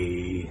birthday.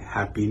 A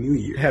happy New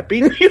Year.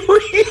 Happy New Year.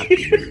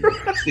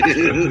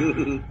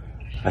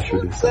 I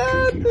should have stopped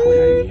drinking before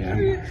 9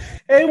 a.m.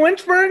 Hey,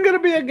 when's Fern gonna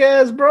be a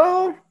guest,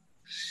 bro?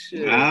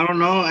 Shit. I don't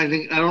know. I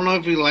don't know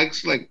if he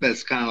likes like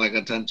this kind of like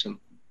attention.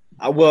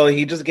 Well,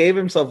 he just gave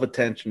himself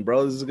attention,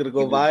 bro. This is gonna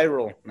go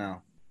viral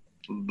now.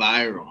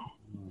 Viral. All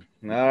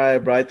right,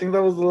 bro. I think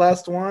that was the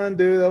last one,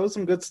 dude. That was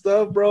some good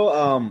stuff,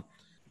 bro.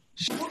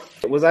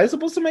 Was I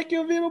supposed to make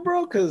you a video,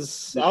 bro?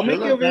 Because I'll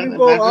make you a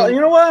video. You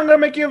know what? I'm gonna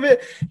make you a video.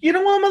 You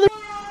know what, mother?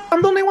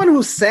 I'm the only one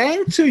who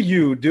sang to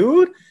you,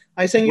 dude.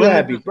 I sang you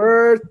happy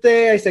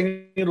birthday. I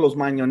sang you Los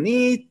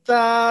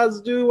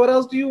Mañanitas, dude. What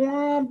else do you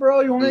want,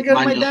 bro? You want me to get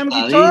my damn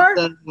guitar?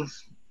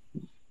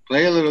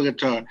 Play a little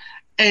guitar.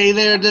 Hey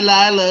there,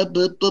 Delilah.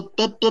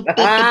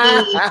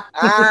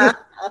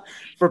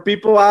 For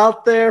people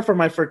out there, for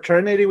my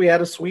fraternity, we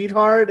had a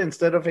sweetheart.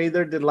 Instead of hey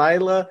there,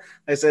 Delilah,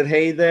 I said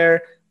hey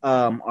there.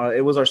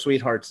 It was our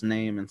sweetheart's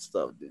name and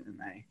stuff, dude. And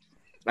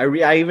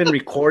I even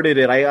recorded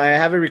it. I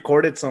have it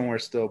recorded somewhere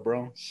still,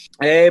 bro.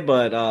 Hey,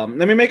 but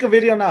let me make a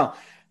video now.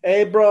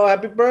 Hey, bro,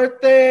 happy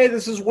birthday.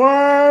 This is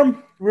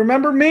Worm.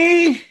 Remember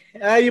me?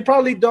 You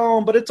probably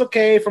don't, but it's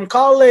okay. From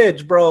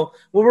college, bro.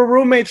 We were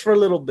roommates for a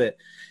little bit.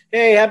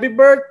 Hey, happy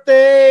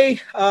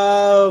birthday.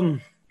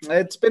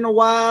 It's been a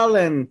while,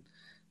 and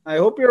I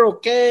hope you're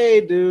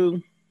okay,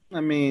 dude.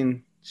 I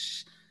mean,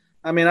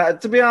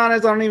 to be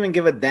honest, I don't even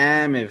give a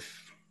damn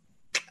if...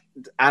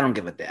 I don't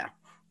give a damn.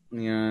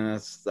 You know,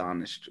 that's the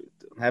honest truth,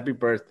 dude. Happy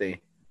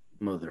birthday,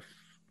 mother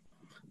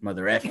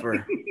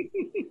effer.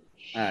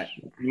 All right.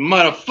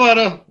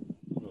 Motherfucker.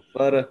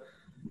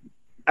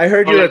 I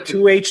heard you're a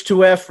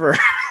 2H2F'er.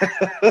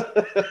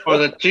 Or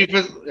the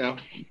cheapest, yeah.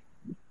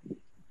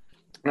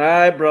 All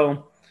right,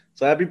 bro.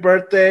 So happy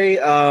birthday.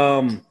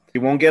 You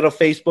won't get a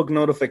Facebook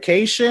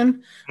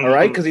notification, all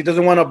right, because he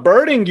doesn't want to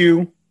burden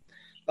you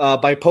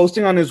by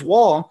posting on his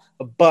wall.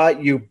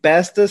 But you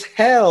best as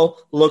hell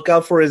look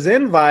out for his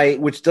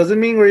invite, which doesn't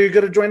mean where you're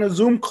going to join a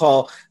Zoom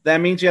call.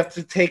 That means you have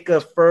to take a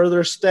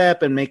further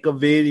step and make a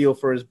video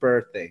for his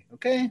birthday.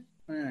 Okay?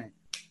 All right.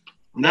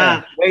 Nah.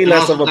 Yeah, way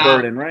less of a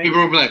burden, right?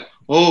 People are like,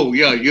 oh,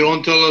 yeah, you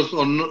don't tell us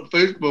on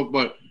Facebook,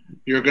 but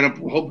you're gonna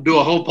do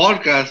a whole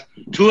podcast,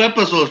 2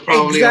 episodes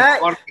probably.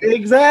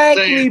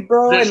 Exactly,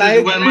 bro. This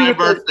is when my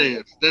birthday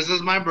is. This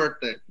is my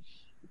birthday.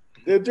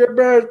 It's your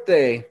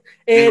birthday.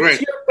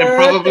 It's your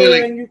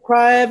birthday, and you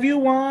cry if you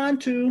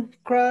want to.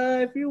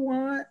 Cry if you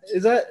want.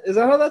 Is that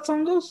how that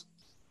song goes?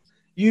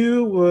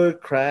 You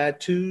would cry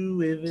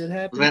too if it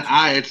happened. Then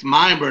it's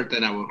my birthday,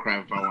 and I would cry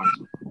if I want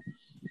to.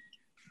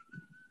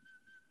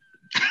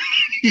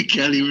 You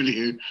can't even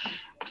hear.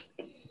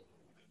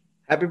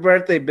 Happy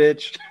birthday,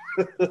 bitch.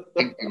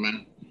 Thank you,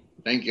 man.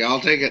 Thank you.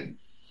 I'll take it.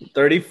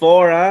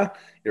 34, huh?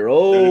 You're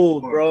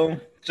old, 34. Bro.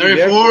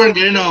 34 and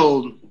getting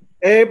old.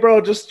 Hey, bro,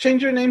 just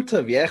change your name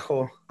to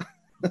Viejo.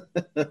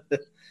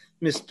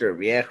 Mr.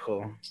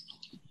 Viejo.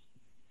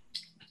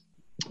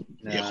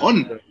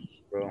 Viejon.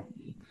 Bro.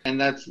 And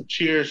that's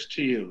cheers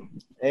to you.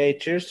 Hey,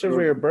 cheers to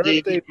your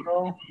birthday,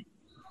 bro.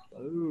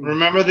 Ooh.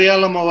 Remember the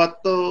Alamo,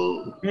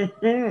 vato.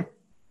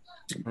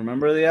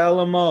 Remember the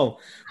Alamo.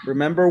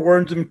 Remember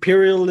Worm's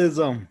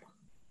imperialism.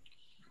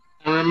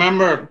 And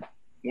remember,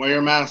 wear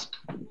your mask.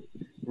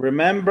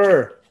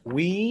 Remember,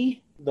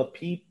 we the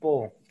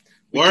people.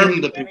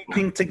 Worm the people.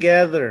 Anything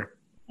together.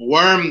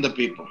 Worm the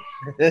people.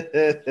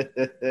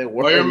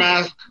 Wear your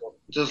mask,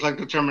 just like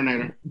the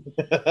Terminator.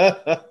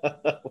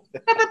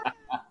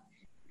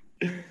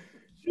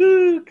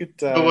 Good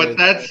time. So with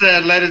that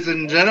said, ladies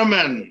and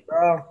gentlemen,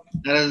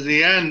 that is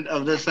the end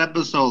of this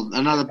episode.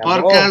 Another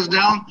podcast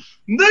down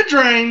the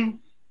drain.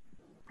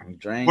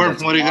 Worm,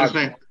 what are you going to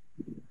say?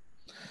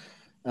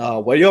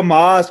 Wear your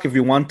mask if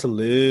you want to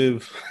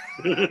live.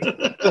 Dale.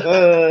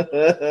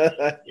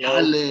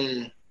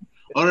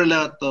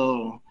 Orale.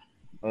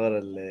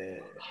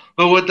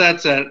 But with that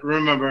said,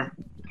 remember,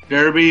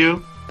 dare to be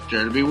you,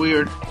 dare to be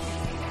weird.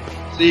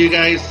 See you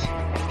guys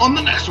on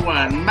the next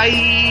one. Bye.